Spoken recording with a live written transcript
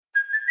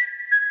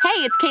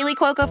Hey, it's Kaylee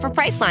Cuoco for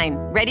Priceline.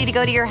 Ready to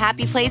go to your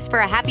happy place for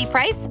a happy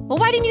price? Well,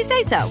 why didn't you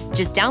say so?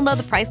 Just download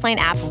the Priceline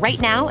app right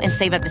now and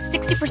save up to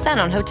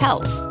 60% on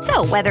hotels.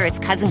 So whether it's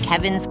Cousin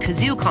Kevin's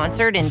Kazoo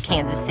Concert in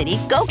Kansas City,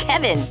 go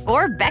Kevin,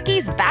 or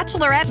Becky's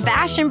Bachelorette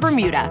Bash in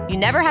Bermuda, you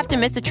never have to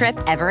miss a trip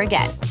ever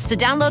again. So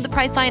download the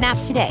Priceline app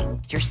today.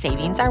 Your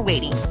savings are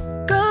waiting.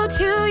 Go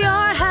to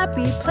your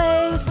happy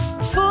place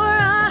for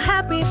a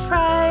happy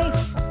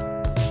price.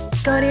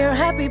 Go to your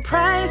happy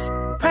price,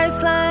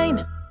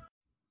 Priceline.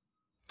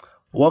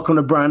 Welcome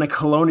to Brian and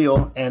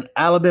Colonial, an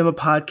Alabama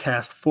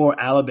podcast for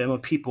Alabama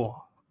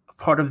people,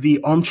 part of the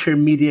Armchair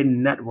Media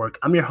Network.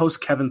 I'm your host,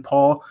 Kevin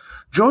Paul,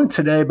 joined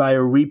today by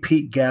a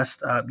repeat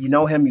guest. You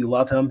know him, you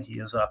love him. He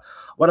is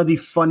one of the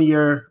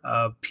funnier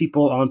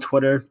people on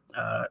Twitter,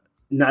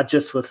 not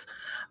just with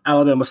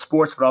Alabama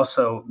sports, but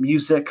also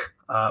music,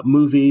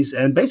 movies,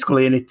 and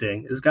basically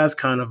anything. This guy's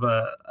kind of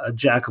a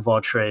jack of all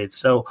trades.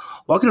 So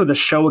welcome to the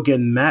show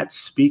again, Matt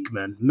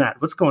Speakman. Matt,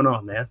 what's going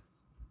on, man?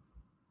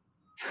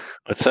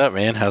 What's up,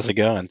 man? How's it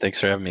going?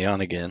 Thanks for having me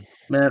on again.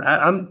 Man,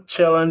 I'm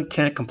chilling.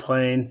 Can't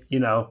complain. You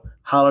know,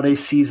 holiday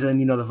season,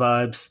 you know the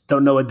vibes.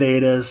 Don't know what day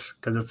it is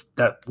because it's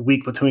that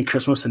week between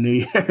Christmas and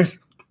New Year's.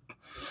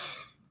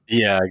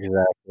 Yeah,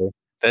 exactly.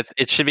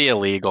 It should be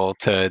illegal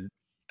to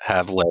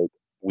have like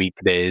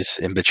weekdays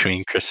in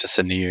between Christmas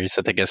and New Year's.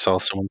 I think I saw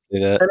someone say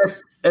that.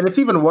 And it's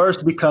even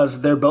worse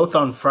because they're both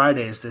on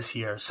Fridays this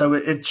year. So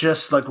it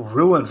just like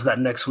ruins that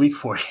next week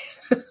for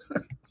you.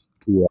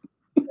 Yeah,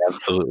 it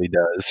absolutely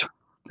does.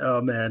 Oh,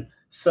 man.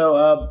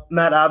 So,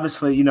 Matt,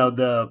 obviously, you know,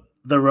 the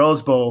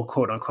Rose Bowl,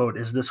 quote unquote,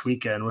 is this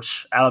weekend,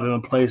 which Alabama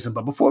plays in.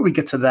 But before we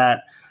get to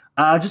that,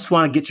 I just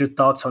want to get your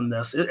thoughts on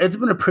this. It's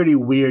been a pretty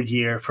weird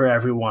year for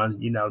everyone.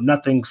 You know,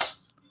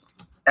 nothing's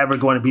ever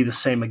going to be the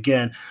same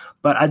again.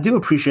 But I do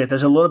appreciate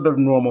there's a little bit of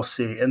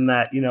normalcy in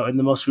that, you know, in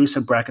the most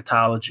recent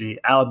bracketology,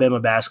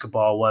 Alabama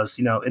basketball was,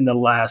 you know, in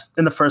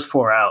the first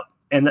four out.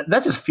 And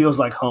that just feels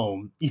like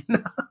home, you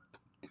know?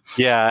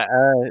 Yeah,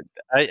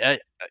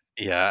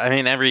 I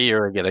mean, every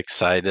year I get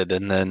excited,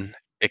 and then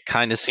it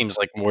kind of seems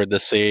like more the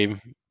same.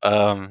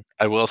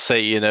 I will say,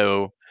 you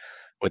know,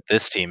 with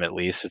this team at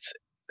least,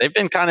 they've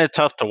been kind of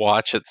tough to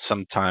watch at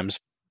sometimes.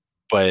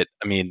 But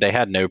I mean, they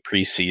had no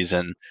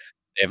preseason;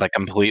 they have a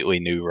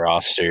completely new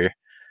roster,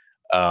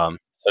 so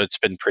it's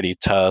been pretty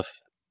tough.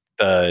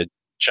 The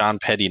John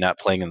Petty not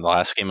playing in the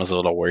last game was a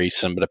little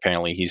worrisome, but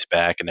apparently he's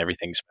back and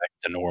everything's back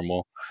to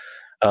normal.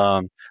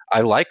 I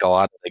like a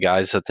lot of the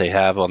guys that they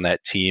have on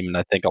that team, and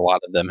I think a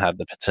lot of them have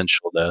the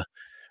potential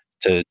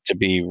to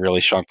be really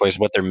strong players.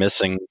 What they're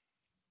missing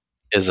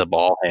is a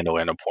ball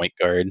handler and a point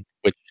guard,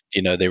 which,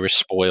 you know, they were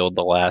spoiled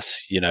the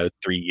last,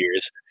 3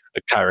 years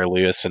with Kyra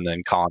Lewis and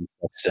then Colin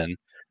Sexton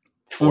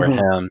for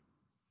him.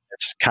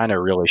 It's kind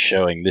of really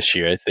showing this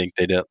year. I think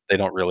they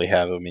don't really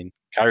have. I mean,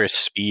 Kyra's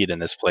speed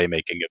and his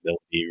playmaking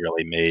ability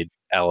really made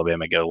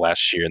Alabama go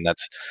last year, and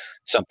that's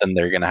something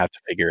they're going to have to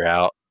figure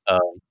out.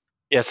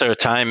 Yeah, so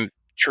time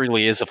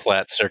truly is a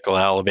flat circle.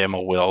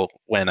 Alabama will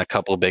win a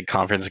couple of big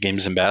conference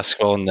games in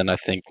basketball, and then I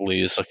think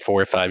lose like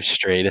 4 or 5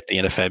 straight at the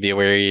end of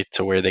February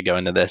to where they go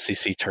into the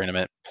SEC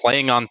tournament,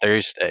 playing on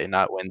Thursday,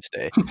 not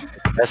Wednesday.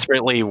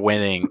 Desperately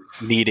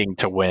needing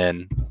to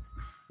win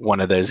one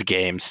of those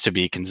games to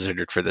be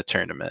considered for the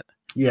tournament.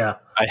 Yeah.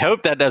 I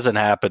hope that doesn't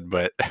happen,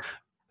 but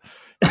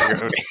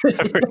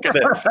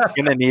we're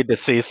gonna need to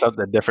see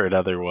something different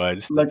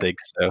otherwise. I think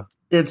so.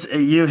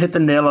 You hit the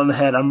nail on the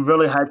head. I'm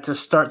really hyped to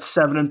start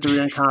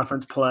 7-3 in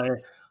conference play.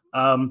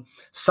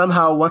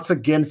 Somehow, once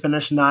again,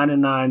 finish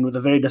 9-9 with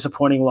a very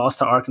disappointing loss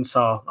to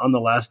Arkansas on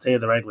the last day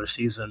of the regular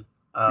season.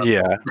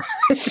 Yeah,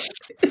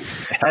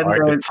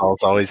 Arkansas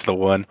is always the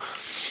one.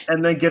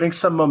 And then getting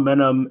some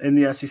momentum in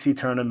the SEC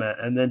tournament,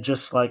 and then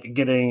just like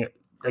getting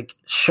like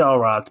shell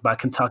rocked by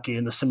Kentucky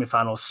in the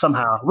semifinals.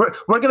 Somehow, we're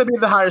going to be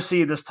the higher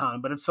seed this time,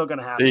 but it's still going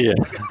to happen.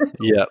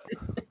 Yeah.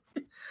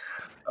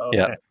 Okay.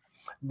 Yeah.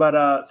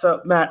 But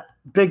so Matt,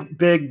 big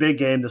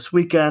game this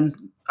weekend.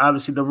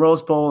 Obviously, the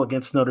Rose Bowl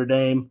against Notre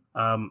Dame.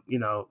 You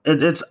know,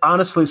 it's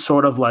honestly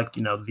sort of like,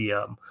 you know,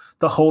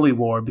 the holy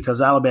war,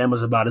 because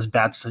Alabama's about as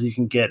bad as you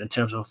can get in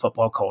terms of a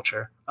football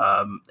culture.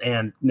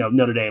 And you know,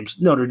 Notre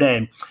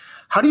Dame.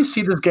 How do you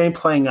see this game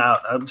playing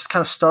out? Just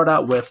kind of start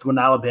out with when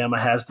Alabama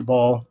has the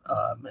ball,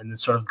 and then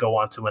sort of go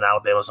on to when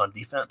Alabama's on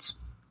defense.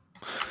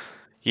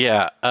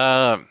 Yeah,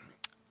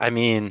 I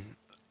mean,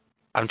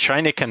 I'm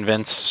trying to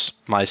convince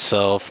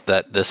myself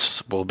that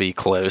this will be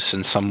close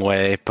in some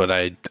way, but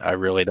I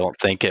really don't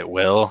think it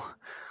will,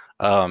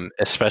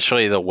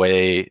 especially the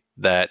way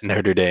that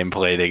Notre Dame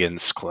played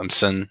against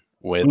Clemson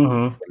when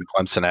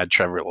Clemson had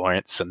Trevor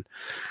Lawrence. And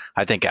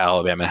I think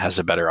Alabama has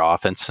a better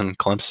offense than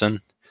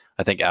Clemson.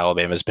 I think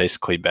Alabama is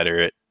basically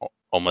better at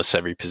almost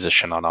every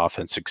position on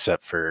offense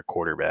except for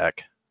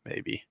quarterback,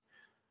 maybe.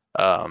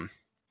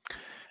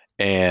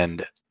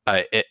 And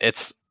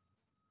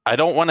I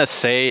don't want to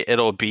say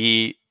it'll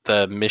be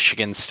the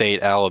Michigan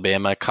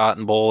State-Alabama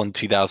Cotton Bowl in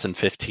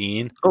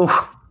 2015,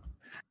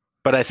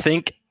 but I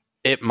think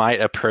it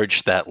might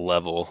approach that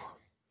level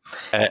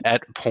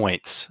at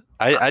points.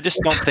 I just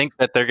don't think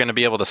that they're going to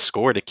be able to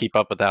score to keep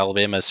up with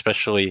Alabama,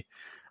 especially,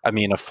 I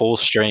mean, a full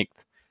strength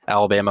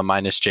Alabama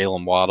minus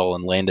Jalen Waddle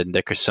and Landon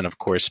Dickerson, of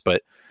course,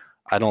 but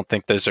I don't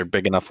think those are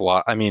big enough.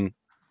 I mean,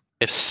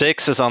 if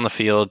 6 is on the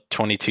field,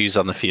 22 is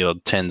on the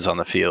field, 10's on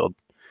the field,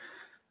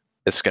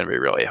 it's going to be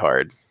really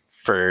hard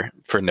for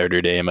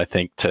Notre Dame, I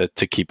think,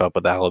 to keep up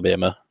with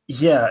Alabama.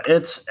 Yeah,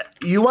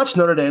 you watch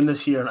Notre Dame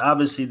this year, and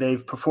obviously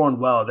they've performed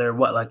well. They're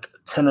like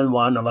 10-1,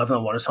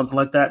 11-1, or something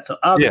like that. So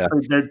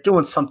obviously they're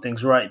doing some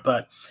things right.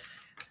 But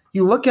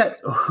you look at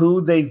who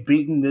they've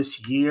beaten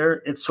this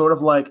year, it's sort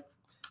of like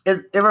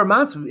it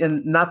reminds me,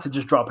 and not to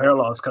just draw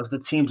parallels because the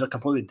teams are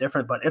completely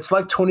different, but it's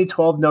like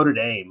 2012 Notre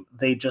Dame.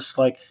 They just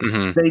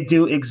they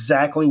do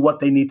exactly what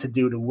they need to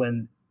do to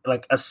win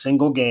like a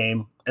single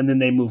game, and then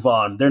they move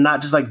on. They're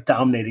not just like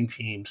dominating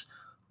teams.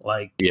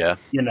 Like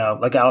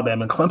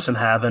Alabama and Clemson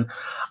have, and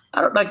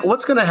I don't like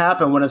what's going to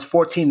happen when it's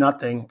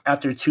 14-0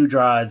 after 2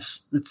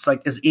 drives. It's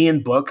like, is Ian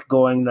Book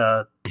going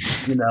to,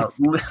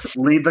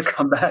 lead the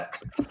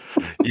comeback?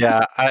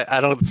 Yeah,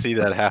 I don't see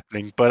that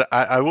happening, but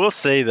I will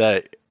say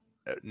that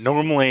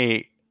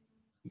normally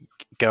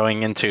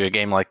going into a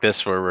game like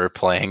this where we're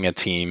playing a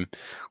team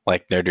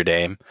like Notre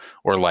Dame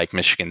or like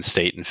Michigan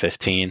State in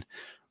 15.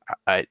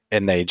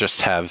 And they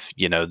just have,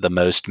 the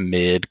most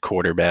mid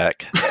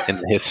quarterback in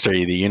the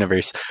history of the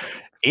universe.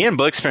 Ian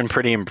Book's been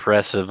pretty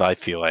impressive, I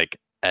feel like,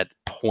 at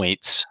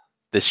points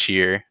this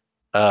year.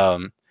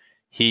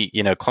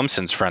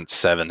 Clemson's front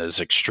 7 is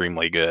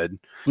extremely good,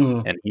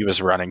 and he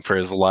was running for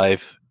his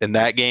life in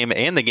that game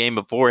and the game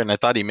before. And I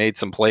thought he made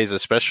some plays,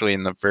 especially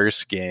in the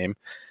first game,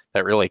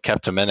 that really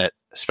kept him in it,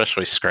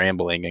 especially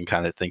scrambling and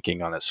kind of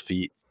thinking on his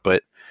feet.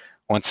 But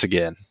once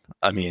again,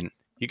 I mean,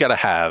 you got to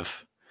have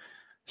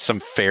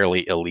some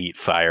fairly elite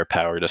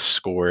firepower to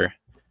score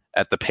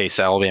at the pace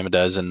Alabama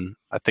does. And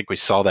I think we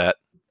saw that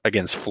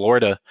against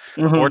Florida.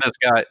 Florida's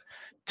got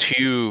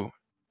 2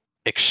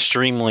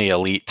 extremely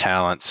elite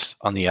talents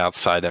on the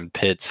outside in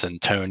Pitts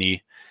and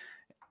Tony,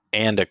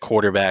 and a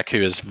quarterback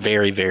who is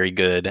very, very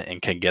good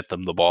and can get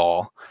them the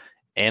ball.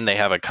 And they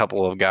have a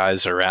couple of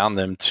guys around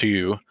them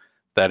too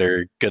that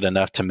are good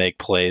enough to make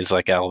plays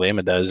like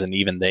Alabama does. And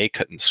even they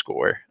couldn't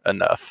score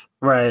enough.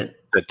 Right.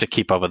 To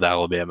keep up with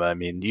Alabama. I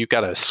mean, you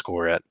got to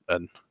score at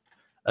an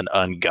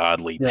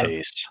ungodly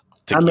pace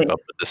to keep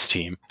up with this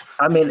team.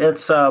 I mean,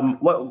 it's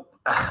what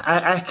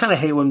I kind of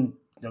hate when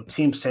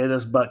teams say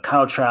this, but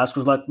Kyle Trask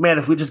was like, "Man,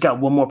 if we just got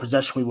one more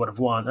possession, we would have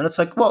won." And it's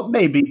like, well,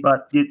 maybe,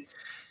 but you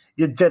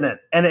didn't.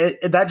 And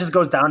that just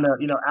goes down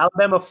to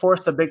Alabama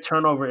forced a big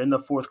turnover in the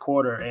fourth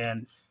quarter,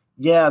 and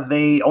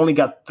they only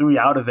got 3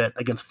 out of it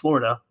against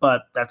Florida,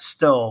 but that's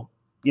still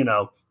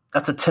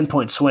that's a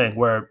 10-point swing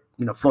where.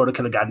 Florida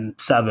could have gotten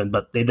 7,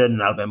 but they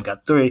didn't. Alabama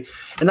got 3,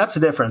 and that's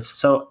the difference.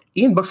 So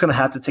Ian Book's going to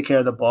have to take care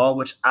of the ball,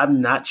 which I'm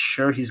not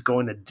sure he's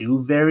going to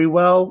do very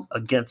well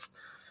against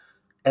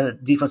a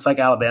defense like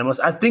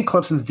Alabama's. I think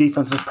Clemson's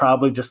defense is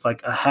probably just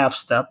like a half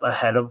step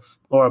ahead of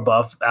or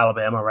above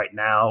Alabama right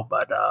now,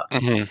 but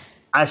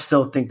I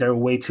still think they're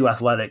way too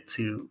athletic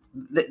to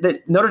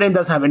Notre Dame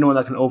doesn't have anyone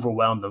that can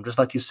overwhelm them, just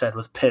like you said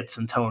with Pitts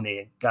and Tony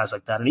and guys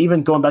like that. And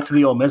even going back to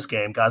the Ole Miss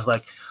game, guys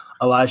like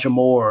Elijah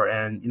Moore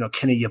and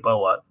Kenny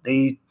Yeboah.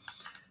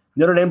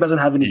 Notre Dame doesn't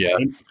have any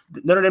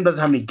Notre Dame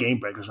doesn't have any game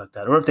breakers like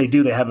that, or if they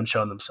do, they haven't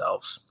shown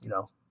themselves.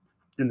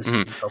 In the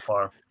season so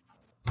far.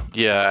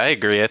 Yeah, I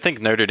agree. I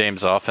think Notre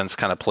Dame's offense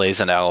kind of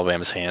plays into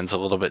Alabama's hands a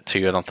little bit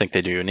too. I don't think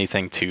they do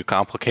anything too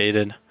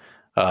complicated.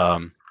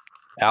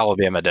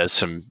 Alabama does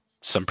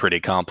some pretty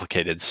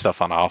complicated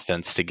stuff on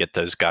offense to get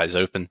those guys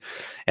open,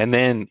 and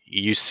then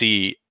you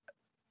see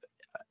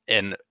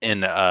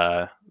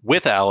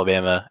with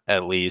Alabama,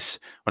 at least,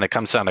 when it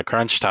comes down to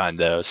crunch time,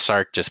 though,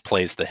 Sark just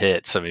plays the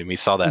hits. I mean, we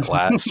saw that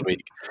last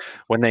week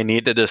when they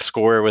needed to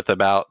score with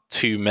about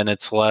 2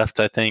 minutes left,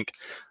 I think.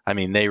 I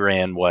mean, they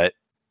ran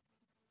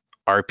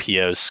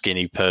RPO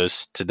skinny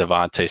post to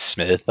Devontae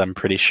Smith, I'm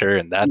pretty sure.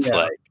 And that's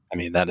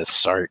that is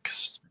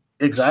Sark's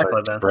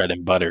bread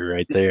and butter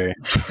right there.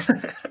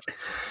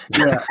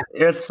 Yeah,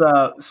 it's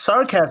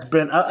Sark has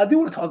been – I do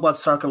want to talk about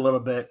Sark a little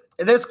bit.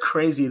 It is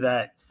crazy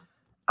that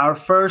our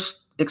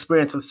first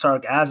experience with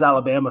Sark as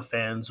Alabama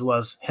fans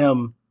was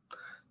him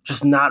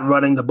just not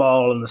running the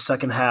ball in the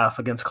second half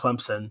against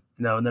Clemson,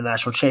 in the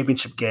national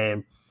championship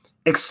game,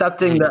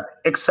 accepting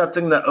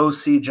the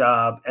OC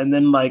job, and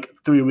then like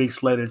 3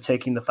 weeks later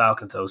taking the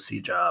Falcons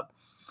OC job.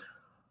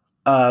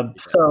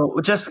 So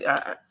just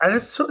I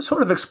just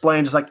sort of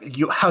explain just like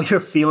how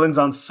your feelings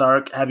on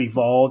Sark have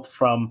evolved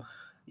from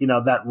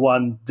that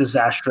one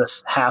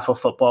disastrous half of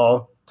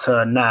football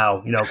to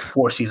now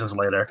 4 seasons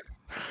later.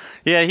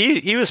 Yeah,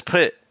 he was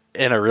put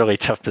in a really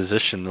tough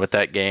position with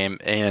that game.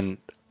 And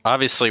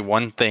obviously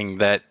one thing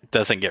that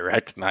doesn't get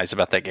recognized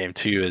about that game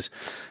too is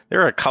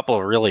there are a couple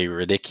of really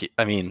ridiculous.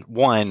 I mean,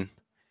 one,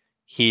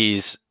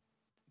 he's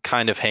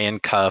kind of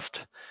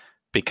handcuffed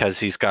because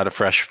he's got a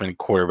freshman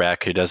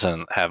quarterback who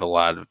doesn't have a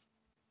lot of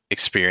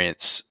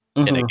experience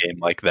in a game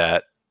like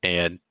that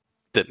and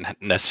didn't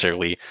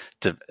necessarily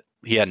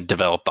he hadn't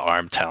developed the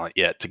arm talent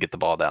yet to get the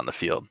ball down the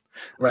field.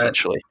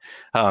 essentially.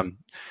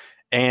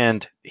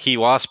 And he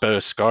lost Bo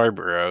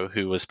Scarborough,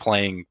 who was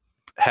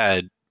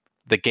had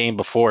the game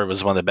before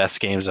was one of the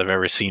best games I've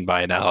ever seen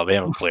by an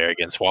Alabama player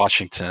against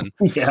Washington.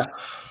 Yeah.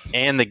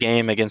 And the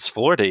game against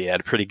Florida, he had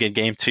a pretty good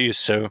game too.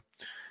 So,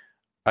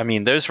 I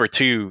mean, those were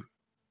two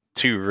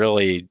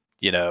really,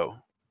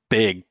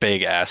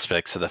 big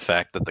aspects of the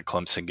fact that the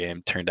Clemson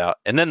game turned out.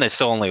 And then they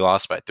still only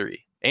lost by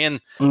 3.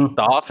 And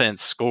the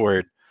offense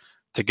scored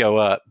to go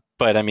up.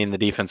 But, I mean, the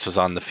defense was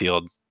on the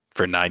field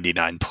for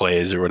 99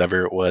 plays or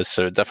whatever it was.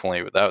 So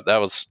definitely that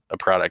was a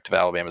product of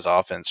Alabama's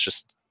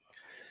offense.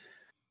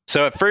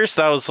 So at first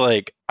I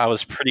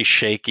was pretty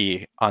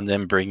shaky on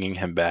them bringing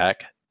him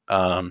back.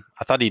 I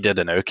thought he did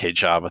an okay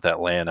job with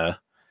Atlanta.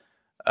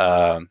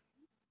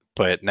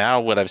 But now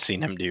what I've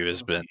seen him do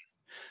has been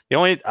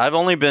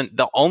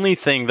the only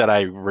thing that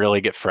I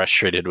really get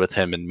frustrated with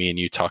him, and me and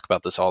you talk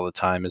about this all the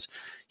time, is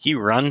he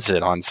runs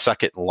it on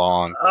second and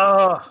long.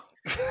 Oh.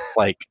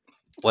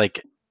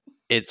 like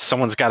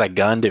someone's got a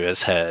gun to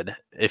his head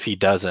if he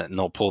doesn't, and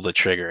they'll pull the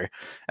trigger.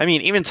 I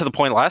mean, even to the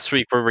point last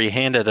week where we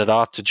handed it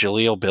off to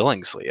Jaleel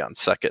Billingsley on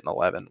 2nd and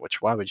 11,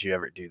 which why would you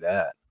ever do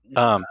that?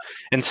 Yeah.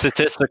 And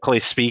statistically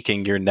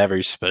speaking, you're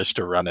never supposed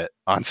to run it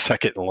on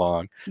 2nd and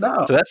long.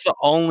 No. So that's the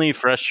only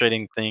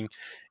frustrating thing.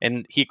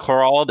 And he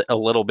crawled a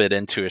little bit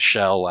into a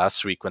shell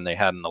last week when they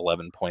had an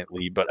 11-point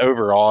lead. But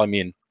overall, I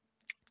mean,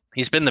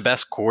 he's been the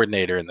best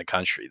coordinator in the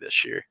country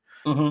this year.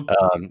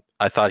 Mm-hmm.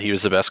 I thought he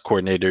was the best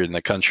coordinator in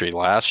the country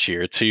last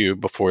year too,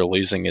 before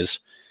losing his,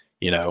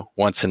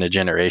 once in a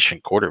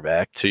generation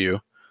quarterback too.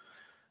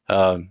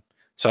 So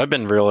I've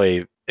been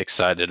really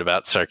excited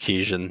about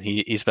Sarkisian.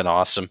 He's been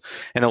awesome,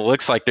 and it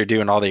looks like they're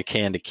doing all they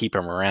can to keep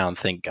him around.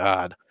 Thank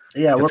God.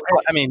 Yeah,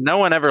 I mean, no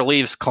one ever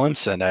leaves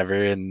Clemson ever,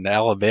 and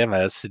Alabama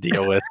has to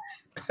deal with.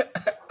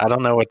 I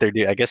don't know what they're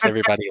doing. I guess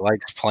everybody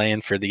likes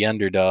playing for the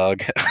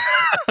underdog.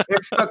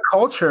 It's the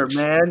culture,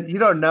 man. You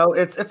don't know.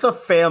 It's a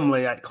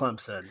family at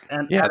Clemson.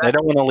 And they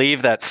don't want to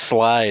leave that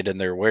slide in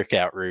their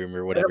workout room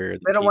or whatever.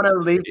 They don't want to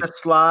leave the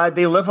slide.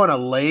 They live on a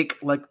lake.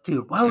 Like,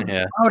 dude, why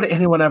would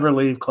anyone ever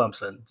leave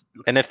Clemson?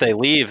 And if they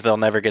leave, they'll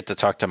never get to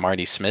talk to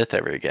Marty Smith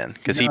ever again,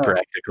 because he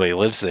practically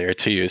lives there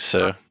too.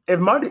 So if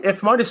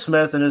Marty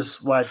Smith and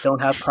his wife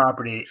don't have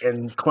property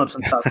in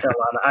Clemson, South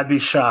Carolina, I'd be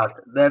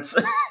shocked. That's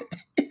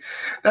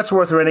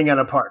worth renting an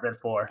apartment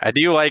for. I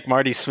do like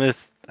Marty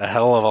Smith a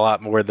hell of a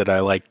lot more than I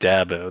like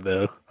Dabo,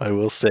 though, I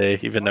will say,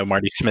 even though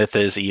Marty Smith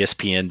is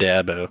ESPN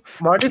Dabo.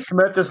 Marty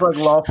Smith is like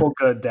lawful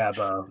good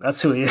Dabo. That's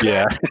who he is.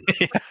 Yeah.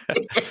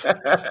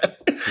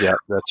 Yeah,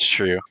 that's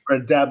true. For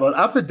Dabo,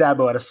 I'll put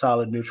Dabo at a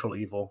solid neutral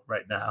evil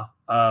right now.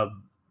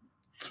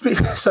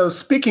 So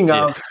speaking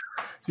of,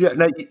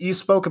 now you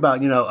spoke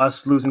about,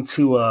 us losing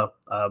to,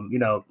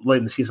 late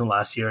in the season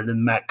last year, and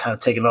then Matt kind of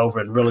taking over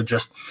and really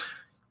just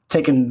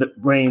taking the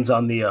reins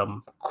on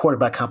the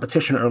quarterback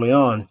competition early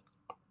on,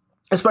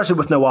 especially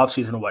with no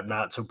offseason and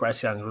whatnot. So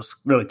Bryce Young was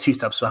really 2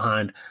 steps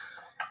behind.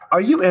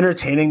 Are you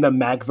entertaining the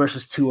Mac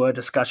versus Tua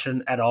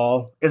discussion at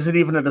all? Is it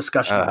even a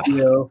discussion with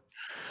you?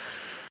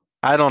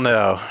 I don't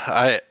know.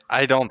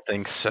 I don't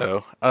think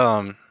so.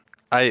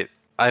 I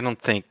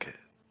don't think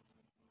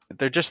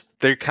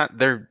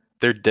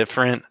they're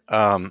different.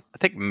 I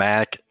think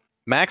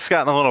Mac's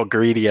gotten a little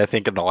greedy, I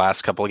think, in the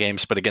last couple of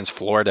games, but against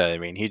Florida,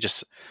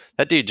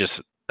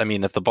 I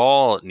mean, if the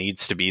ball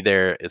needs to be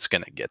there, it's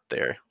going to get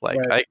there. Like,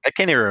 right. I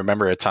can't even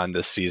remember a time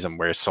this season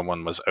where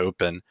someone was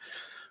open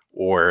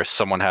or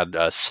someone had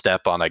a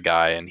step on a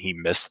guy and he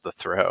missed the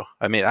throw.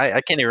 I mean,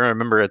 I can't even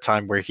remember a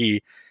time where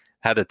he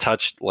had a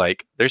touch.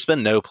 Like, there's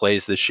been no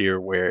plays this year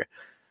where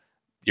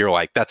you're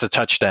like, that's a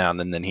touchdown,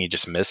 and then he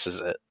just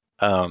misses it.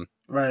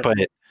 Right.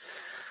 But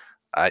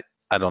I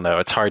don't know.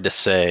 It's hard to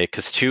say,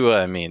 because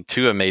Tua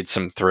made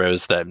some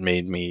throws that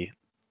made me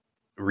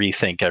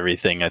rethink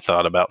everything I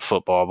thought about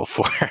football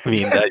before. I mean,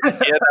 he had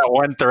that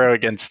one throw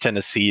against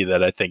Tennessee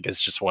that I think is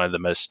just one of the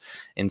most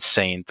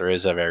insane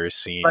throws I've ever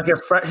seen. Like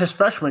his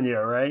freshman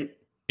year, right?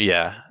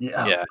 Yeah.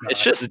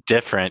 It's just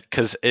different,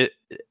 because it's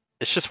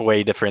just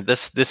way different.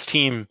 This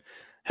team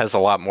has a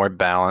lot more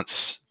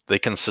balance. They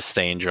can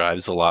sustain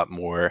drives a lot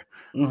more.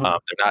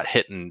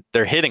 Mm-hmm.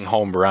 They're hitting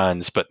home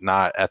runs, but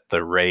not at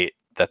the rate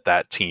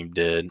that team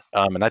did.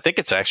 And I think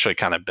it's actually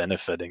kind of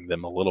benefiting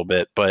them a little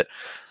bit, but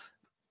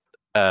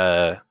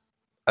I'd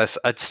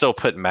still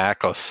put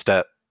Mac a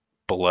step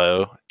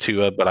below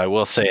Tua, but I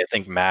will say I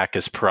think Mac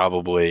is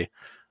probably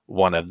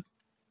one of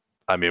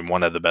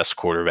the best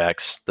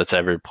quarterbacks that's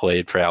ever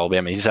played for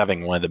Alabama. He's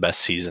having one of the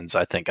best seasons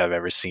I think I've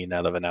ever seen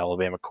out of an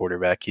Alabama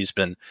quarterback. He's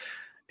been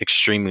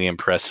extremely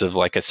impressive.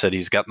 Like I said,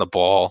 he's gotten the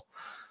ball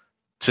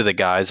to the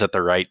guys at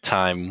the right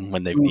time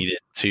when they've needed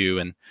to,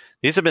 and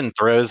these have been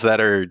throws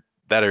that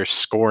are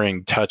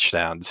scoring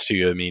touchdowns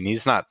too. I mean,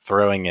 he's not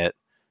throwing it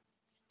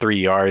 3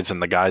 yards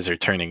and the guys are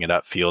turning it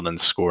upfield and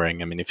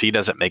scoring. I mean, if he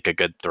doesn't make a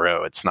good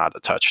throw, it's not a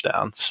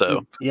touchdown.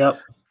 So, yep.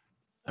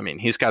 I mean,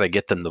 he's got to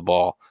get them the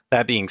ball.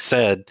 That being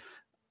said,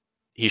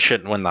 he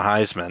shouldn't win the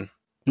Heisman.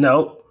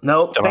 No.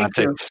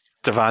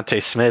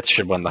 Devontae Smith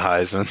should win the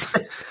Heisman.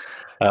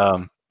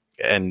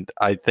 And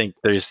I think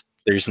there's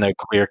there's no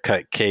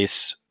clear-cut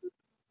case,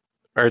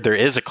 or there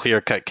is a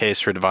clear-cut case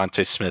for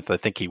Devontae Smith. I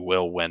think he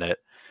will win it.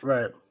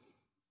 Right.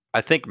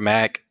 I think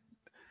Mac,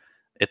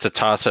 it's a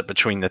toss-up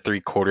between the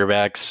three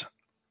quarterbacks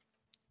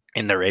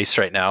in the race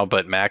right now,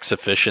 but Mac's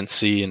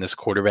efficiency and his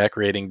quarterback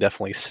rating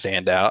definitely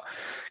stand out.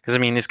 Because, I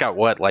mean, he's got,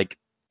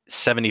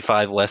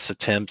 75 less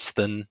attempts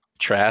than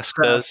Trask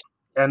does?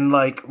 And,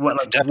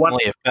 It's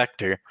definitely a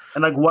factor.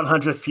 And,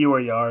 100 fewer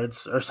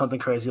yards or something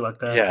crazy like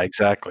that. Yeah,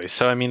 exactly.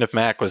 So, I mean, if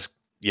Mac was,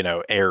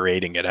 air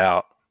rating it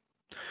out,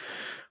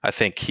 I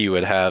think he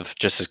would have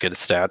just as good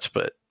stats,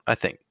 but I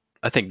think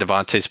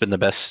Devontae's been the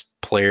best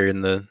player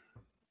in the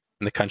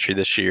country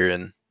this year,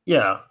 and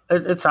yeah,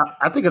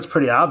 I think it's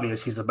pretty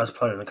obvious he's the best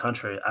player in the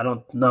country. I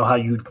don't know how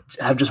you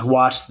have just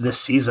watched this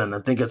season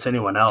and think it's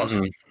anyone else.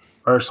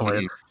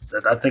 Personally,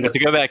 I think to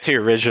go back to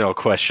your original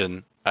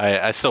question,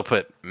 I still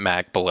put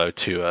Mac below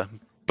Tua,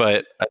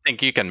 but I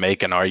think you can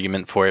make an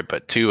argument for it.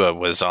 But Tua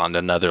was on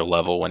another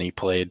level when he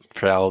played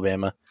for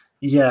Alabama.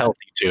 Yeah, healthy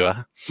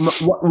Tua.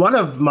 One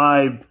of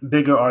my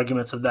bigger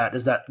arguments of that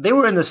is that they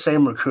were in the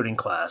same recruiting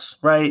class,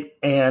 right?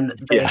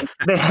 And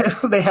they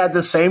had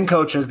the same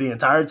coaches the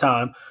entire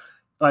time,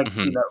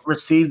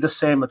 received the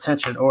same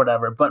attention or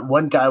whatever. But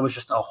one guy was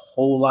just a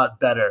whole lot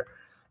better.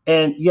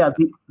 And yeah,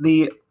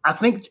 I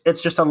think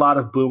it's just a lot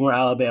of boomer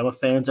Alabama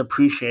fans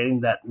appreciating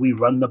that we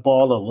run the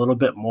ball a little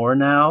bit more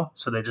now,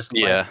 so they just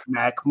like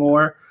Mac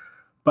more.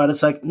 But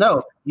it's like,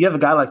 no, you have a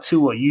guy like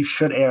Tua, you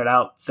should air it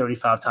out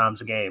 35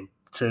 times a game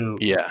to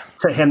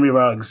Henry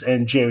Ruggs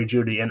and Jerry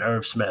Jeudy and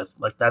Irv Smith.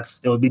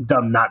 It would be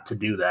dumb not to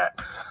do that.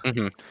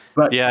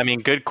 But yeah, I mean,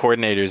 good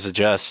coordinators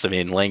adjust. I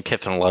mean, Lane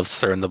Kiffin loves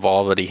throwing the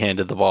ball, but he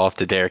handed the ball off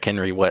to Derrick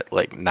Henry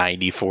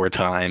 94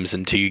 times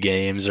in 2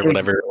 games or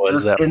whatever it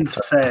was. That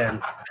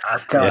insane.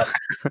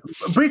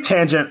 Brief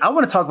tangent. I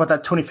want to talk about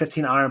that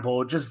 2015 Iron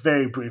Bowl just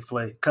very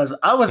briefly because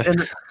I was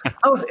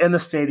in the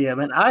stadium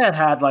and I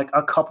had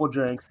a couple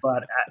drinks,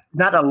 but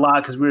not a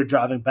lot because we were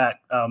driving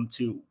back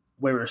to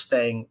where we were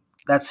staying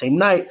that same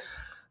night.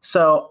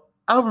 So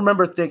I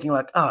remember thinking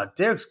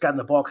Derrick's gotten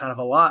the ball kind of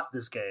a lot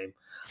this game.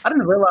 I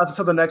didn't realize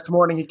until the next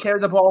morning he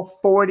carried the ball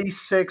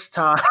 46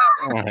 times.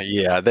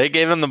 Yeah, they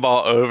gave him the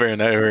ball over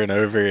and over and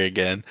over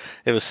again.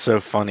 It was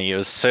so funny. It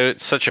was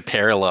such a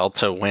parallel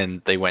to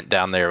when they went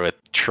down there with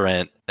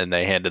Trent and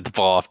they handed the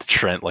ball off to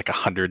Trent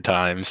 100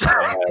 times,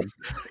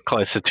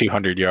 close to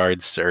 200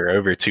 yards or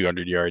over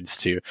 200 yards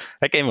too.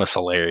 That game was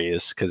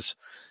hilarious because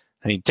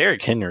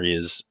Derrick Henry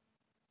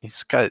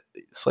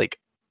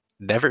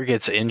never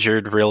gets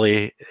injured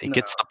really. He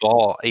gets the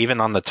ball, even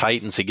on the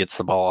Titans, he gets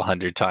the ball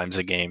 100 times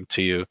a game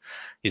too.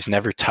 He's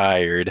never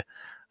tired.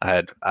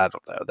 I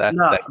don't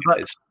know.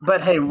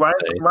 But hey,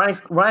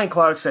 Ryan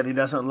Clark said he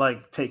doesn't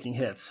like taking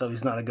hits, so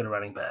he's not a good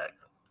running back.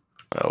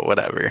 Well,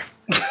 whatever.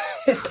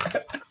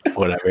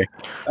 Whatever.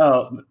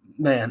 Oh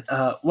man,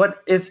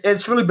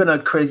 it's really been a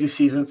crazy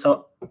season.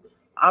 So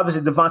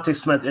obviously Devontae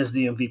Smith is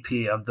the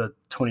MVP of the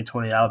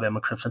 2020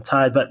 Alabama Crimson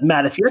Tide. But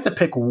Matt, if you had to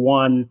pick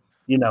one,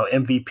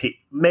 MVP,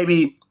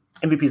 maybe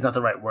MVP is not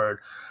the right word,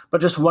 but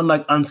just one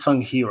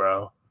unsung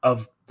hero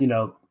of,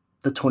 the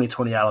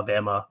 2020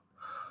 Alabama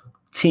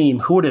team,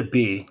 who would it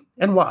be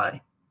and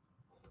why?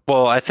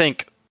 Well, I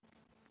think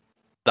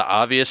the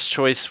obvious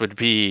choice would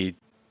be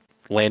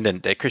Landon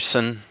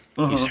Dickerson.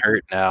 He's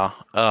hurt now.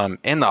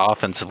 And the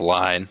offensive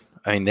line.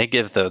 I mean, they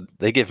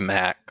give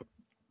Mac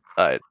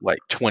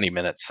 20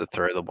 minutes to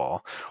throw the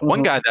ball.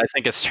 One guy that I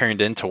think has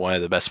turned into one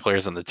of the best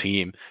players on the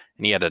team,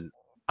 and he had an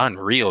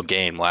unreal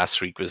game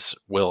last week, was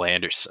Will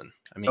Anderson.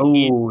 I mean,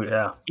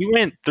 he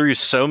went through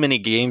so many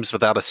games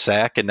without a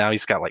sack, and now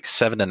he's got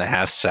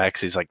 7.5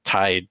 sacks. He's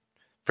taed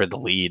for the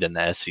lead in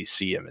the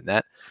SEC. I mean,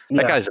 that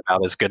guy's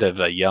about as good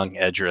of a young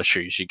edge rusher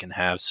as you can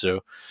have.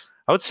 So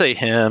I would say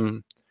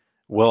him,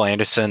 Will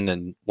Anderson,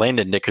 and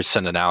Landon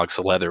Dickerson and Alex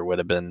Leather would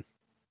have been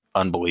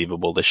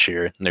unbelievable this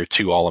year. And they're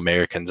 2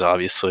 All-Americans,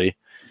 obviously.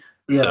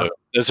 Yeah. So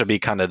those would be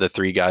kind of the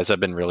 3 guys I've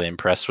been really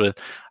impressed with.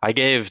 I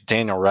gave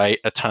Daniel Wright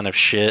a ton of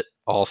shit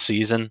all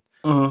season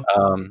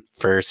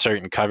for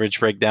certain coverage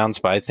breakdowns,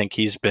 but I think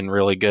he's been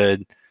really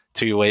good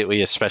too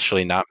lately,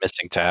 especially not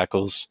missing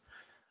tackles.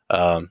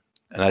 And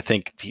I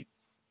think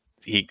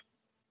he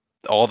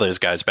all those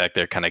guys back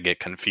there kind of get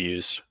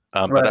confused.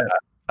 But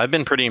I've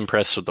been pretty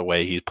impressed with the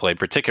way he played,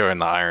 particularly in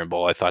the Iron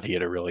Bowl. I thought he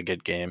had a really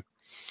good game.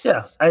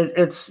 Yeah, I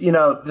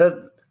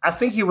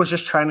think he was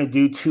just trying to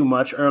do too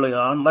much early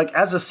on.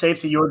 As a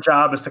safety, your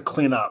job is to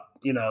clean up.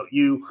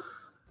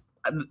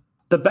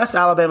 The best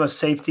Alabama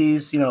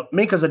safeties,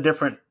 Minka's a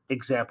different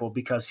example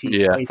because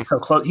he played so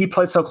close. He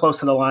played so close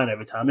to the line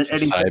every time. And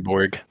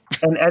Cyborg.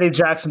 And Eddie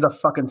Jackson's a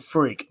fucking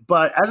freak.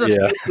 But as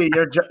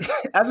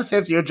a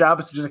safety, your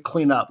job is to just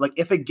clean up.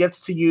 If it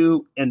gets to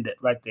you, end it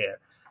right there.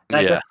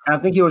 I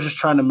think he was just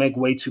trying to make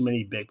way too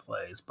many big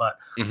plays. But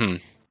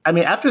I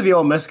mean, after the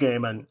Ole Miss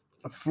game, and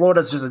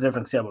Florida's just a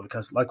different example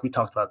because, like we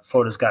talked about,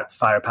 Florida's got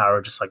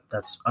firepower, just like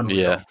that's unreal.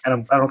 Yeah.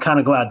 And I'm kind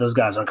of glad those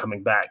guys aren't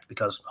coming back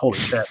because holy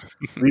shit,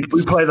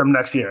 we play them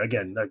next year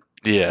again. Like,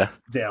 yeah.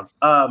 Damn.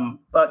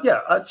 But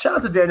yeah, shout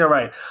out to Daniel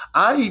Wright.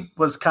 I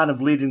was kind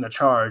of leading the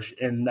charge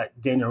in that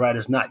Daniel Wright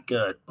is not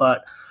good,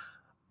 but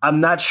I'm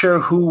not sure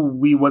who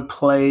we would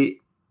play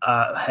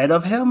ahead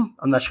of him.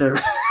 I'm not sure.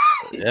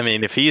 I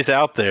mean, if he's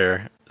out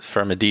there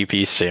from a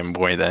DP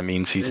standpoint, that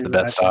means he's the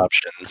best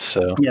option.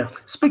 So yeah.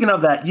 Speaking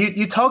of that,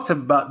 you talked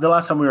about the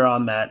last time we were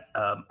on, Matt,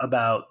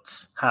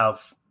 about how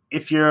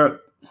if you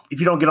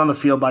don't get on the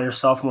field by your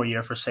sophomore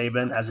year for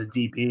Saban as a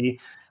DP,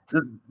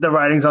 the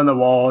writing's on the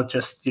wall.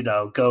 Just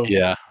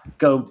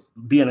go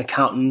be an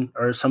accountant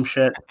or some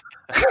shit.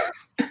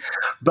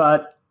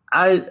 But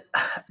I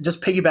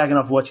just piggybacking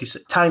off what you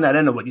said, tying that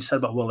into what you said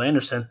about Will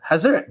Anderson.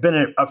 Has there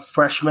been a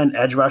freshman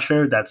edge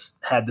rusher that's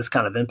had this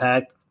kind of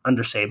impact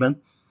under Saban?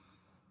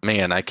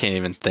 Man, I can't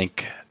even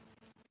think.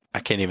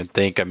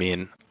 I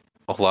mean,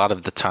 a lot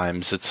of the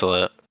times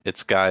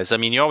it's guys. I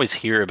mean, you always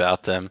hear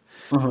about them.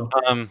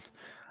 Mm-hmm.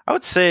 I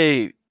would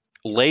say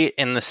late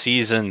in the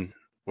season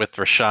with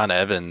Rashaan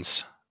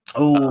Evans.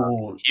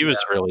 He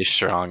was really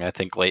strong, I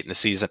think, late in the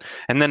season.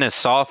 And then his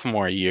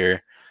sophomore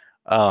year,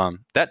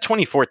 that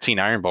 2014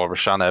 Iron Bowl,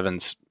 Rashaan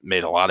Evans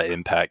made a lot of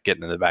impact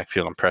getting in the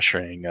backfield and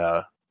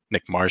pressuring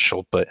Nick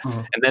Marshall. But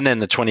and then in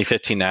the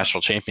 2015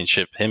 National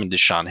Championship, him and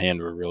Deshaun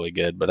Hand were really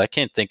good. But I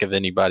can't think of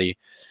anybody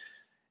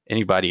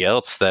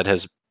else that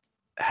has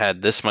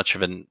had this much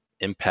of an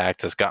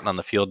impact, has gotten on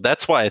the field.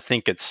 That's why I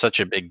think it's such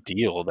a big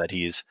deal that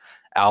he's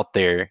out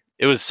there.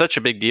 It was such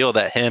a big deal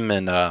that him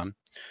and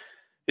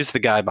who's the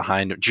guy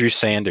behind Drew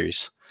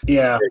Sanders?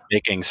 Yeah,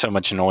 making so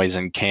much noise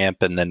in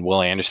camp, and then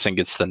Will Anderson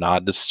gets the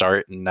nod to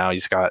start, and now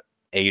he's got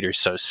 8 or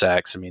so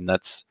sacks. I mean,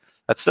 that's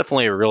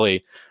definitely a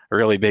really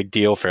big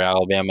deal for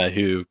Alabama,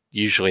 who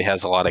usually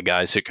has a lot of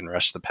guys who can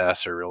rush the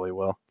passer really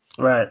well.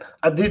 Right.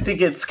 I do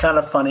think it's kind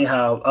of funny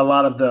how a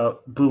lot of the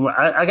boomer –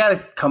 I got to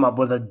come up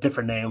with a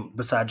different name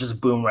besides just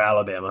boomer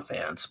Alabama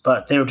fans.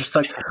 But they were just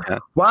like,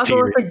 why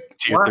tier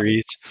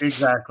threes.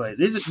 Exactly.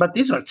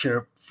 These are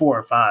tier 4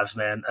 or 5s,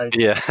 man.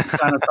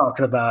 Kind of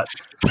talking about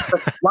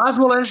why is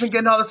Will Anderson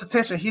getting all this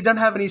attention? He doesn't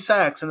have any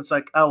sacks. And it's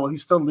like, oh, well, he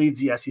still leads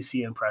the SEC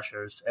in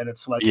pressures. And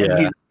it's like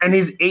and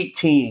he's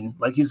 18.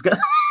 Like he's got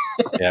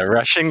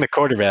rushing the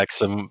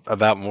quarterbacks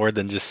about more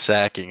than just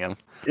sacking him.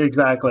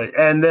 Exactly.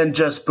 And then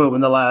just boom,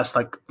 in the last,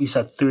 like you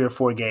said, 3 or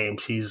 4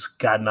 games, he's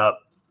gotten up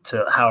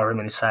to however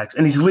many sacks.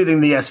 And he's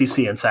leading the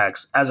SEC in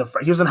sacks.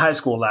 He was in high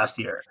school last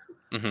year.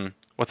 Mm-hmm.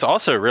 What's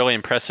also really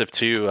impressive,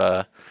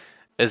 too,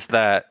 is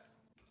that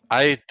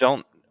I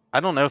don't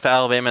know if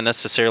Alabama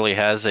necessarily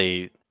has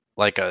a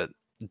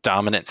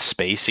dominant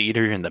space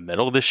eater in the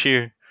middle this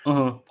year.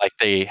 Mm-hmm. Like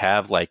they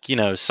have,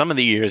 some of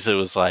the years it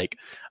was like,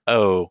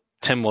 oh,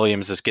 Tim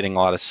Williams is getting a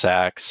lot of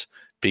sacks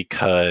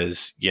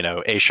because,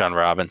 A'Shawn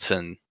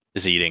Robinson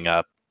is eating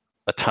up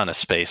a ton of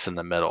space in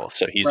the middle.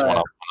 So he's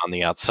one-on-one on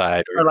the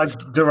outside. Or like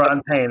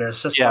Deron Payne.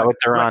 It's just with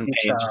Deron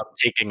Payne just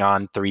taking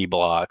on 3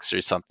 blocks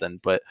or something.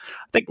 But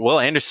I think Will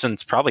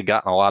Anderson's probably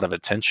gotten a lot of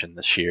attention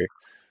this year.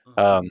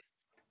 Mm-hmm.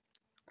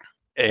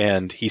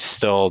 And he's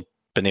still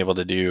been able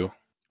to do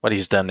what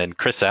he's done. And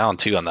Chris Allen,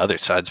 too, on the other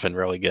side, has been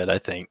really good, I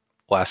think,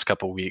 last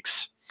couple of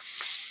weeks.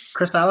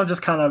 Chris Allen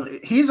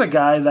he's a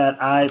guy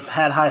that I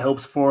had high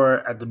hopes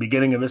for at the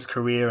beginning of his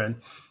career.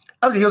 And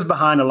obviously he was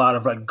behind a lot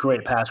of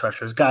great pass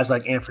rushers, guys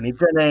like Anthony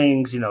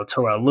Jennings,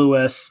 Terrell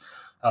Lewis,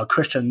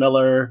 Christian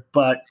Miller.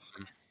 But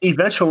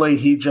eventually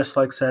he just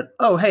said,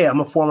 oh, hey,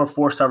 I'm a former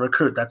 4-star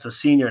recruit. That's a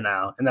senior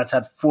now. And that's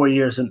had 4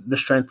 years in the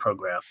strength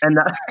program. And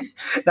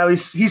now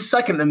he's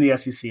second in the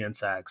SEC in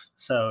sacks.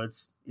 So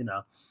it's, do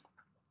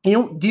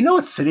you know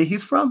what city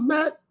he's from,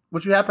 Matt?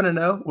 Would you happen to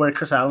know where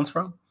Chris Allen's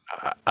from?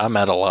 I'm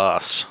at a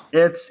loss.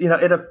 It's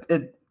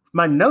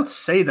my notes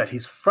say that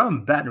he's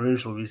from Baton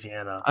Rouge,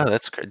 Louisiana. Oh,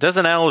 that's great.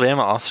 Doesn't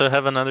Alabama also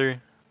have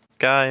another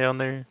guy on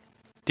their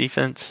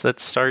defense that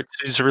starts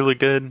who's really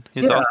good?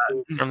 He's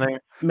from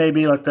there.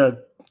 Maybe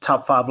the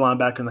top 5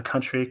 linebacker in the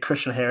country,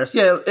 Christian Harris.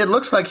 Yeah, it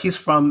looks like he's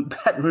from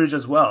Baton Rouge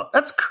as well.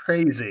 That's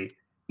crazy.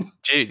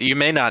 Dude, you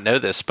may not know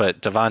this,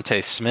 but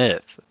Devontae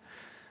Smith,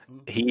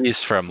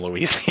 he's from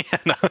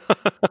Louisiana.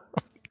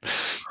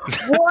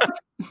 What?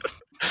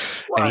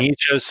 And he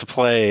chose to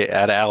play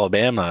at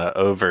Alabama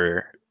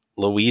over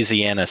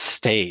Louisiana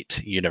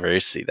State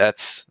University.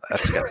 That's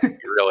got to be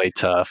really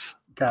tough.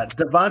 God,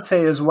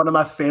 Devontae is one of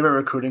my favorite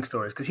recruiting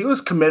stories because he was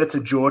committed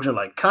to Georgia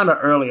kind of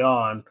early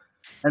on,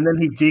 and then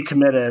he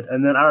decommitted.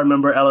 And then I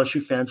remember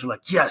LSU fans were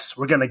like, yes,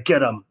 we're going to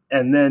get him.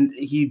 And then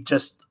he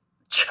just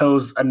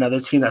chose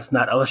another team that's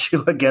not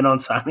LSU again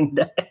on signing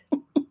day.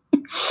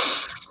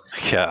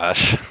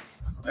 Gosh.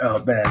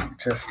 Oh, man,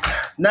 just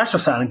National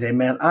Signing Day,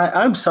 man.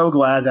 I'm so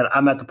glad that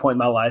I'm at the point in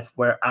my life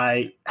where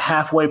I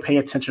halfway pay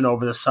attention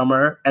over the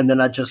summer, and then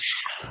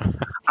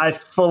I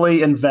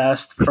fully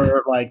invest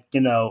for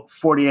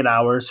 48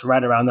 hours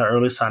right around the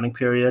early signing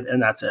period,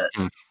 and that's it.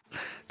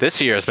 This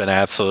year has been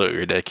absolutely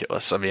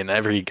ridiculous. I mean,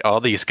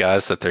 all these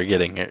guys that they're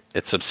getting,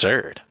 it's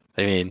absurd.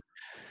 I mean,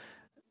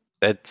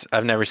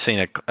 I've never seen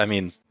it. I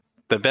mean,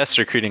 the best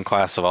recruiting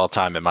class of all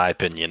time, in my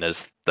opinion,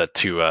 is the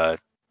two,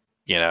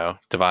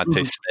 Devontae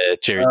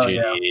Smith, Jerry Oh,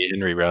 Jeudy,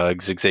 Henry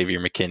Ruggs, Xavier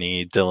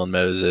McKinney, Dylan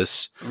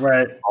Moses,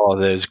 Right. all of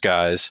those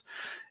guys,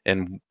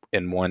 and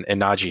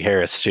Najee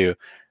Harris too.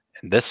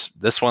 And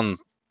this one,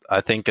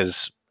 I think,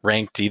 is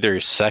ranked either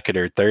second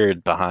or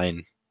third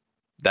behind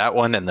that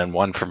one, and then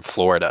one from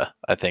Florida,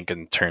 I think,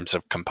 in terms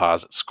of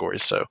composite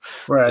scores. So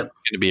Right. it's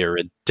going to be a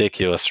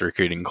ridiculous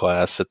recruiting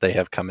class that they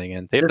have coming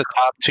in. They have the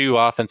top 2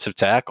 offensive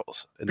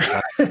tackles.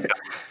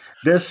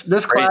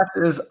 This class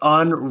is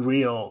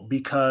unreal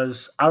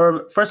because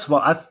first of all,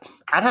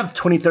 I'd have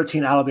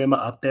 2013 Alabama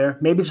up there,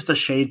 maybe just a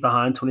shade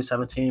behind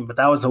 2017, but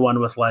that was the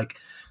one with like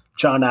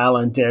John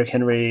Allen, Derrick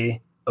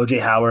Henry, OJ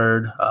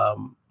Howard,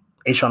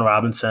 Ashawn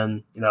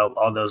Robinson,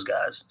 all those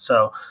guys.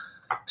 So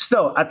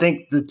still, I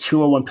think the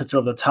 201 puts it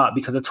over the top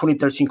because the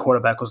 2013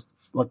 quarterback was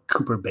like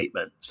Cooper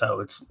Bateman. So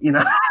it's,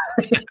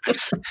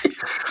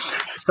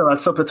 so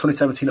I'd still put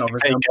 2017 over.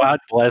 Hey, God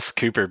bless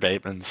Cooper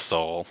Bateman's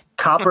soul.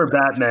 Copper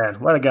Batman.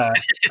 What a guy.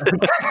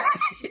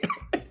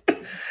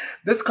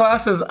 This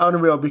class is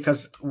unreal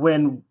because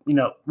when, we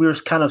were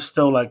kind of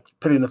still like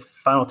putting the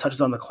final touches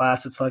on the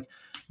class, it's like,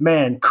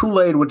 man,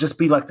 Kool-Aid would just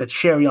be like the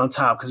cherry on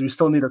top because we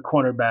still need a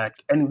cornerback,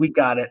 and we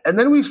got it. And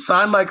then we've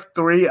signed like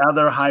 3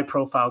 other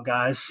high-profile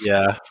guys.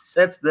 Yeah.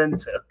 Since then,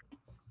 too.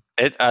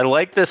 I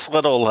like this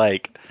little,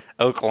 like,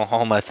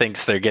 Oklahoma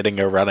thinks they're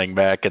getting a running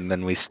back, and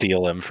then we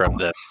steal him from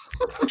the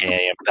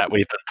game that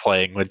we've been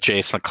playing with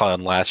Jace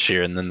McClellan last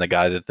year, and then the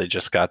guy that they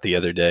just got the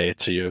other day,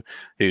 too,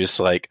 who's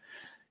like,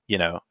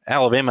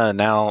 Alabama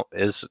now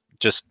is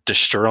just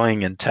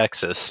destroying in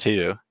Texas,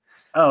 too.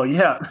 Oh,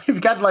 yeah. You've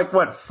got,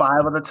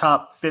 5 of the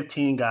top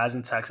 15 guys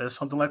in Texas,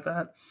 something like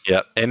that?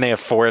 Yep, and they have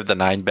 4 of the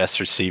 9 best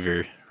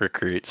receiver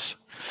recruits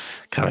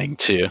coming,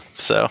 too,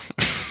 so...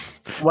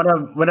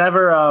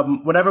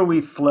 Whenever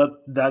we flip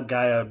that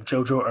guy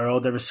JoJo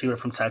Earl, the receiver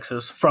from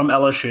Texas, from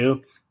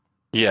LSU,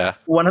 yeah,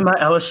 one of my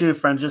LSU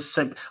friends just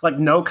sent,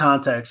 no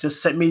context,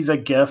 just sent me the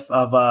gif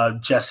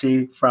of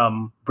Jesse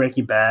from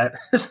Breaking Bad.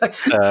 It's like,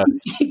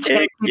 you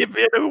can't give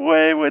it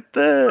away with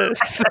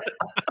this.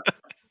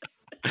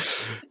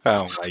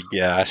 Oh my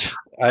gosh!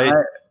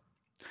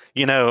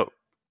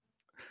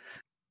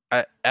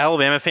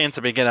 Alabama fans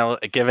have been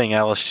giving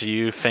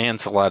LSU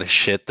fans a lot of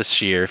shit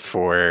this year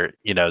for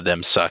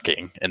them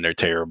sucking and they're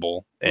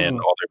terrible and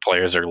all their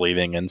players are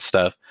leaving and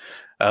stuff.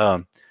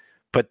 But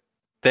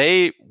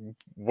they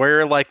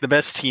were like the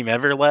best team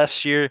ever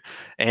last year,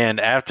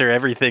 and after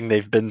everything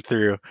they've been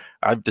through,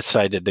 I've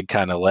decided to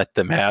kind of let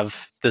them have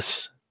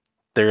this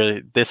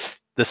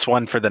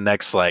one for the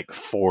next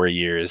 4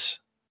 years,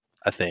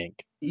 I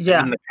think.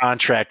 Yeah. And the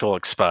contract will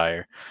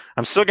expire.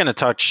 I'm still going to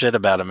talk shit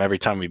about them every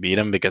time we beat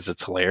them because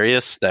it's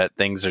hilarious that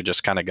things are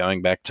just kind of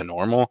going back to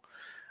normal.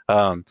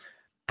 But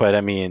I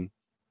mean,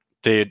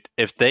 dude,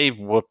 if they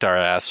whooped our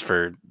ass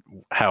for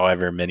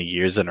however many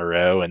years in a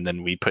row and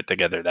then we put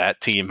together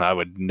that team, I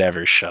would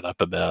never shut up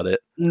about it.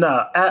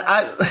 No,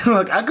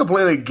 I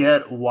completely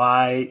get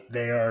why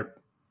they are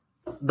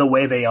the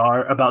way they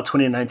are about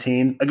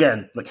 2019.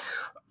 Again,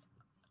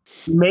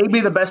 maybe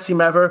the best team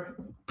ever.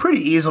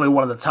 Pretty easily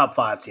one of the top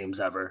 5 teams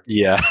ever.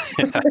 Yeah.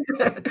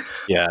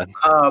 Yeah.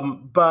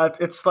 But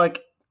it's I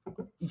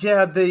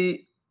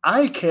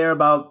care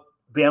about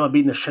Bama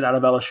beating the shit out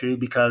of LSU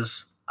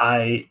because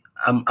I'm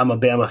a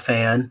Bama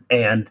fan,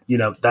 and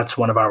that's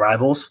one of our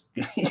rivals.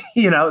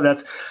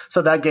 That's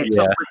so that game.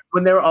 Yeah. So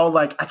when they were all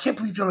like, I can't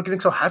believe you're getting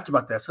so hyped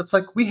about this. It's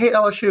we hate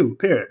LSU.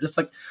 Period. Just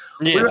I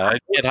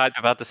get hyped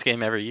about this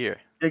game every year.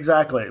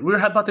 Exactly. We were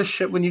hyped about this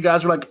shit when you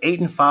guys were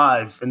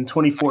 8-5 in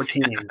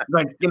 2014.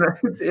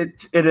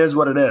 It is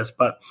what it is.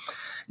 But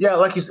yeah,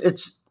 like you said,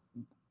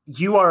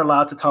 you are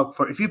allowed to talk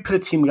if you put a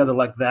team together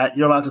like that,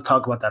 you're allowed to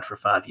talk about that for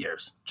 5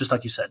 years. Just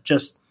like you said,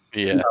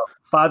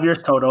 5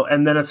 years total.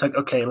 And then it's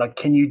okay,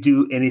 can you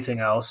do anything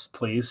else,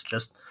 please?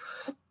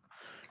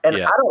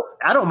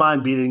 I don't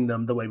mind beating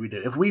them the way we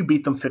do. If we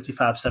beat them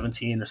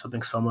 55-17 or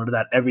something similar to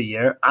that every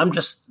year,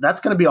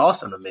 that's going to be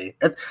awesome to me.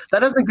 That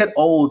doesn't get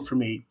old for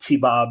me,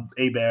 T-Bob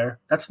A-Bear.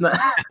 That's not.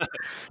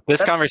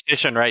 This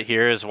conversation right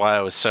here is why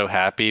I was so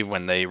happy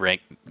when they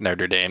ranked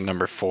Notre Dame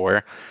number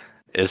 4,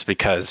 is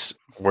because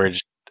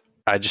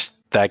I just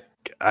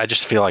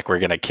feel like we're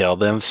going to kill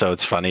them. So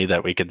it's funny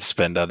that we could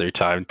spend other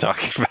time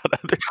talking about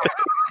other things.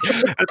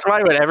 That's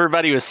why when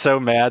everybody was so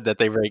mad that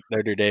they ranked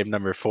Notre Dame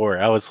number 4,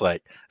 I was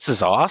like, this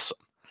is awesome.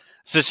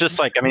 This is just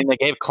they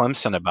gave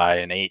Clemson a bye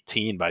in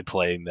 18 by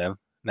playing them.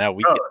 Now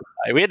we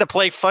had to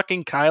play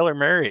fucking Kyler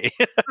Murray.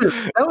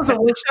 Dude,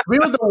 we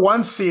were the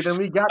 1 seed and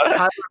we got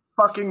Kyler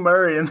fucking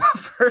Murray in the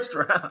first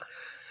round.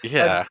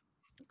 Yeah. And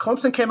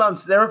Clemson came out and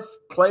there were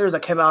players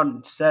that came out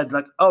and said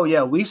oh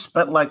yeah, we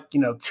spent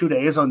 2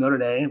 days on Notre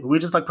Dame. We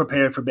just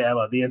prepared for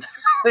Bama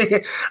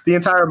the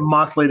entire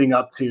month leading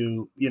up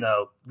to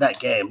that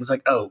game. It's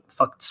oh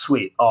fuck,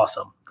 sweet,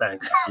 awesome,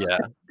 thanks. Yeah,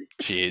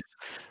 jeez.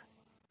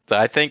 So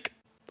I think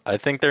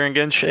they're in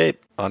good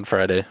shape on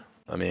Friday.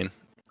 I mean,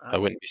 I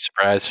wouldn't be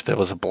surprised if it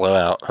was a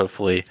blowout.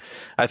 Hopefully,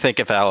 I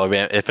think if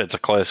it's a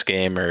close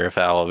game or if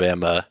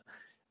Alabama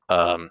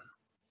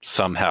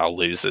somehow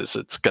loses,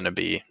 it's going to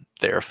be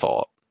their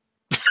fault.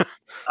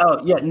 Oh,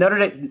 yeah, Notre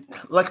Dame,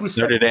 like we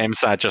said. Notre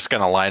Dame's not just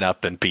going to line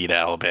up and beat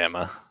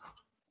Alabama.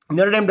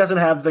 Notre Dame doesn't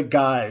have the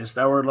guys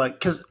that were like –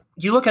 because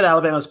you look at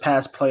Alabama's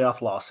past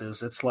playoff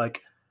losses, it's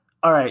like,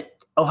 all right,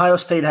 Ohio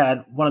State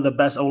had one of the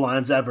best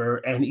O-lines ever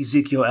and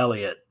Ezekiel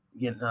Elliott,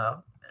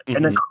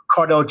 and then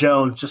Cardell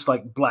Jones just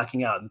like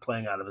blacking out and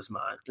playing out of his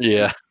mind.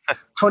 Yeah.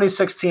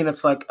 2016,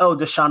 it's like, oh,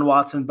 Deshaun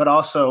Watson, but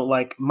also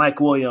like Mike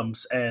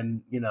Williams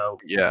and,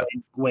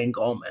 Wayne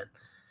Gallman.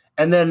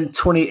 And then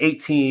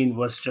 2018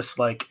 was just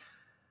like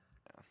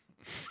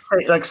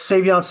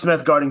Savion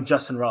Smith guarding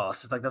Justin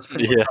Ross. It's like, that's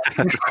pretty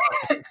much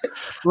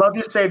love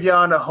you,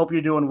 Savion. I hope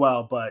you're doing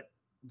well, but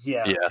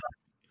yeah,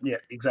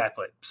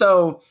 exactly.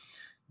 So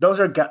those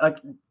are like,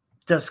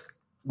 does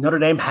Notre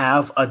Dame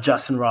have a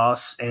Justin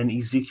Ross and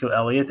Ezekiel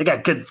Elliott? They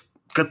got good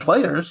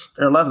players.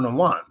 They're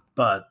 11-1,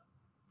 but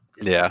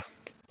yeah,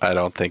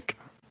 I think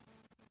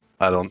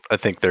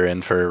they're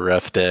in for a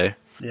rough day.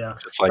 Yeah,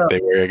 just like they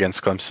were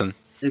against Clemson.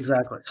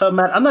 Exactly. So,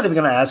 Matt, I'm not even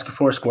going to ask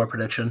for a score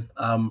prediction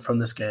from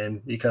this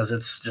game because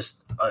it's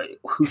just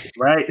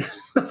right.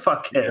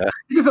 Fuck it. Yeah.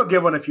 You can still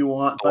give one if you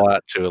want. A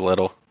lot to a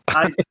little.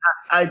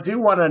 I do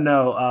want to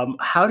know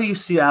how do you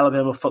see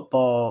Alabama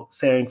football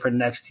faring for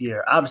next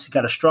year? Obviously,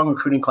 got a strong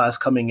recruiting class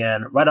coming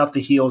in right off the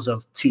heels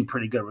of two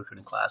pretty good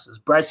recruiting classes.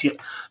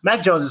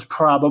 Mac Jones is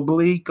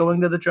probably going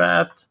to the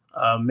draft,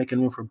 making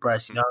room for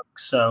Bryce Young.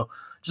 So,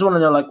 just want to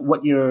know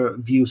what your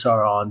views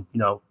are on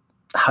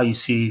how you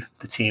see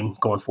the team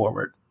going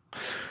forward.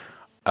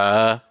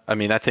 I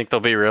think they'll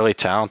be really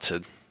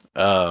talented.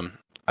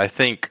 I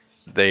think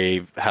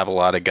they have a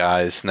lot of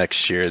guys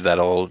next year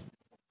that'll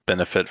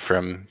benefit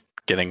from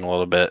getting a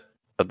little bit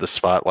of the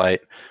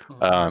spotlight.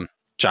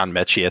 John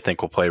Mechie, I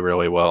think, will play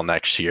really well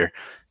next year.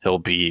 He'll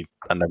be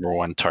a number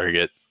one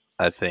target.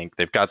 I think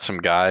they've got some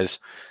guys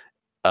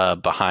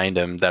behind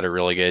him that are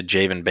really good.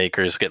 Javen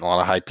Baker's getting a lot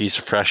of hype. He's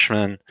a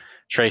freshman.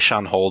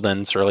 Trayshawn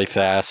Holden's really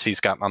fast.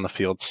 He's gotten on the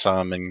field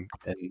some and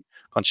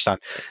bunch of time.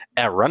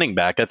 At running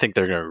back, I think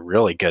they're going to be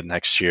really good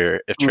next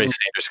year. If Trey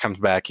Sanders comes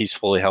back, he's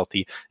fully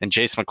healthy. And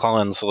Jace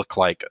McClellan's look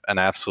like an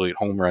absolute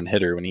home run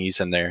hitter when he's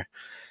in there.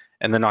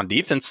 And then on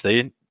defense,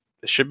 they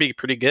should be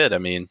pretty good. I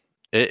mean,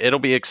 it'll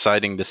be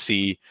exciting to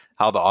see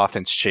how the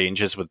offense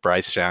changes with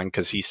Bryce Young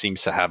because he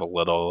seems to have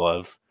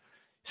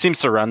seems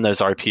to run those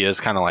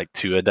RPOs kind of like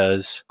Tua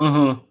does a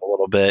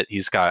little bit.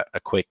 He's got a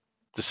quick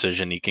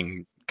decision. He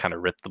can kind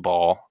of rip the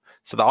ball.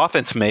 So the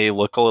offense may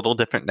look a little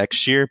different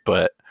next year,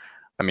 but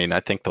I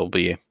think they'll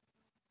be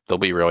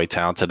really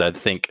talented. I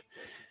think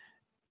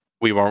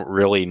we won't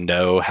really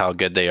know how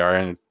good they are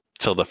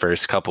until the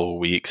first couple of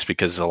weeks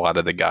because a lot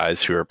of the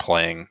guys who are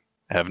playing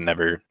haven't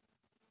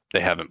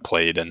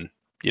played in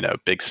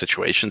big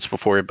situations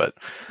before, but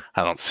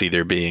I don't see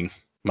there being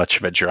much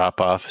of a drop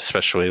off,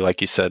 especially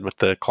like you said with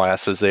the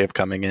classes they have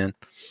coming in.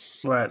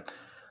 Right.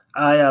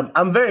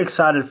 I'm very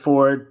excited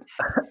for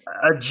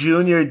a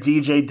junior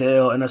DJ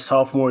Dale and a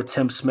sophomore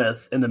Tim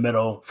Smith in the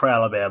middle for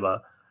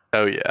Alabama.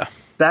 Oh yeah.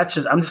 I'm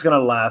just gonna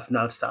laugh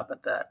nonstop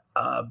at that.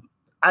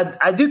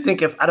 I do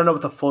think I don't know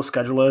what the full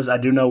schedule is. I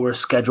do know we're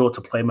scheduled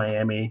to play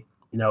Miami,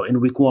 in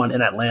week 1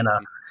 in Atlanta.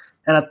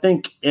 And I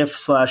think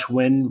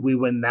when we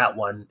win that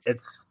one,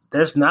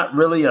 there's not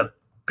really a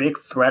big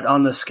threat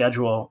on the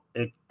schedule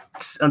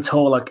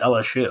until like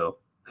LSU,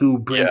 who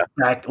bring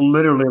back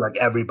literally like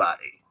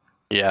everybody.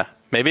 Yeah.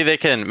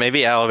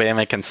 Maybe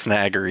Alabama can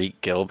snag Arik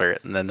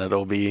Gilbert, and then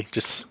we'll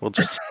just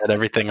set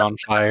everything on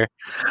fire.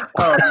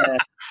 Oh man.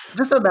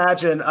 Just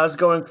imagine us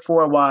going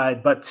 4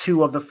 wide, but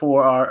 2 of the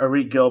 4 are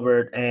Arik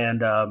Gilbert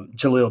and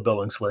Jaleel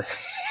Billingsley.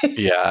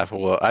 Yeah,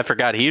 well, I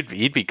forgot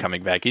he'd be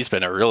coming back. He's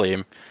been a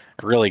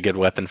really good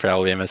weapon for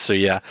Alabama. So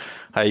yeah,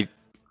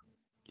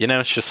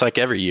 it's just like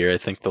every year. I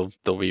think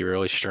they'll be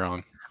really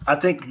strong. I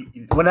think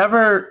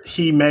whenever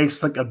he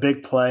makes like a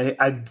big play,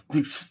 I'm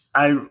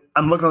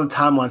looking on the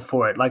timeline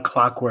for it like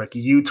clockwork.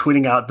 You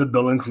tweeting out the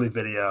Billingsley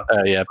video.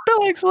 Oh yeah,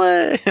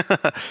 Billingsley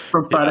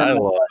from Friday. I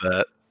love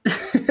that.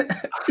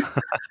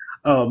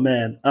 Oh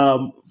man,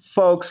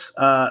 folks,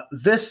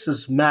 this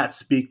is Matt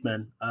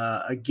Speakman.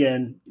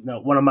 Again,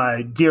 one of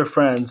my dear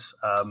friends,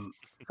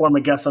 former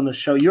guest on the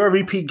show. You're a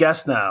repeat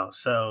guest now,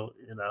 so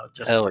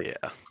hell yeah,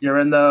 you're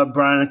in the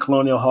Bryan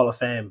Colonial Hall of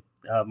Fame,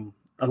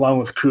 along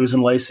with Cruz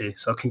and Lacey.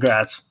 So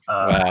congrats!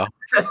 Wow,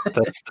 that's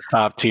the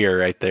top tier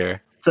right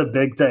there. It's a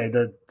big day.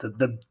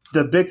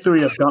 The big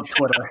 3 of Dump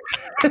Twitter.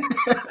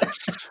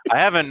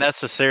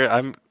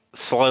 I'm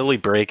slowly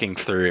breaking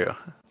through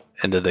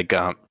into the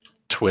Gump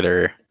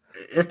Twitter.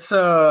 It's there's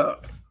a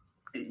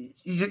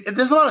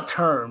lot of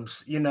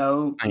terms,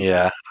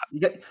 Yeah.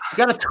 You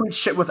got to tweet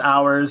shit with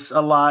hours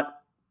a lot.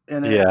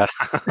 Yeah.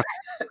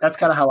 That's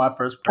kind of how I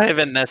first. I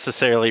haven't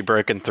necessarily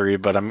broken through,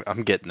 but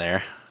I'm getting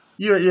there.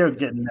 You're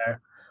getting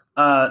there.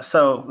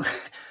 So,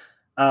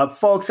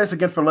 folks, thanks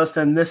again for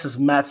listening. This is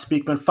Matt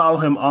Speakman. Follow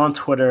him on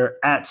Twitter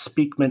at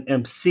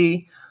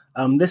SpeakmanMC.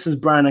 This is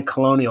Bryan and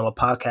Colonial, a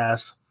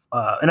podcast,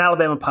 an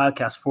Alabama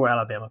podcast for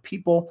Alabama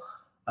people.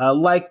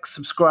 Like,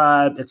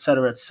 subscribe, et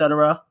cetera, et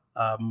cetera.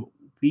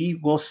 we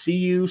will see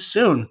you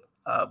soon.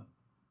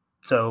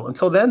 So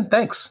until then,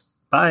 thanks.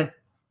 Bye.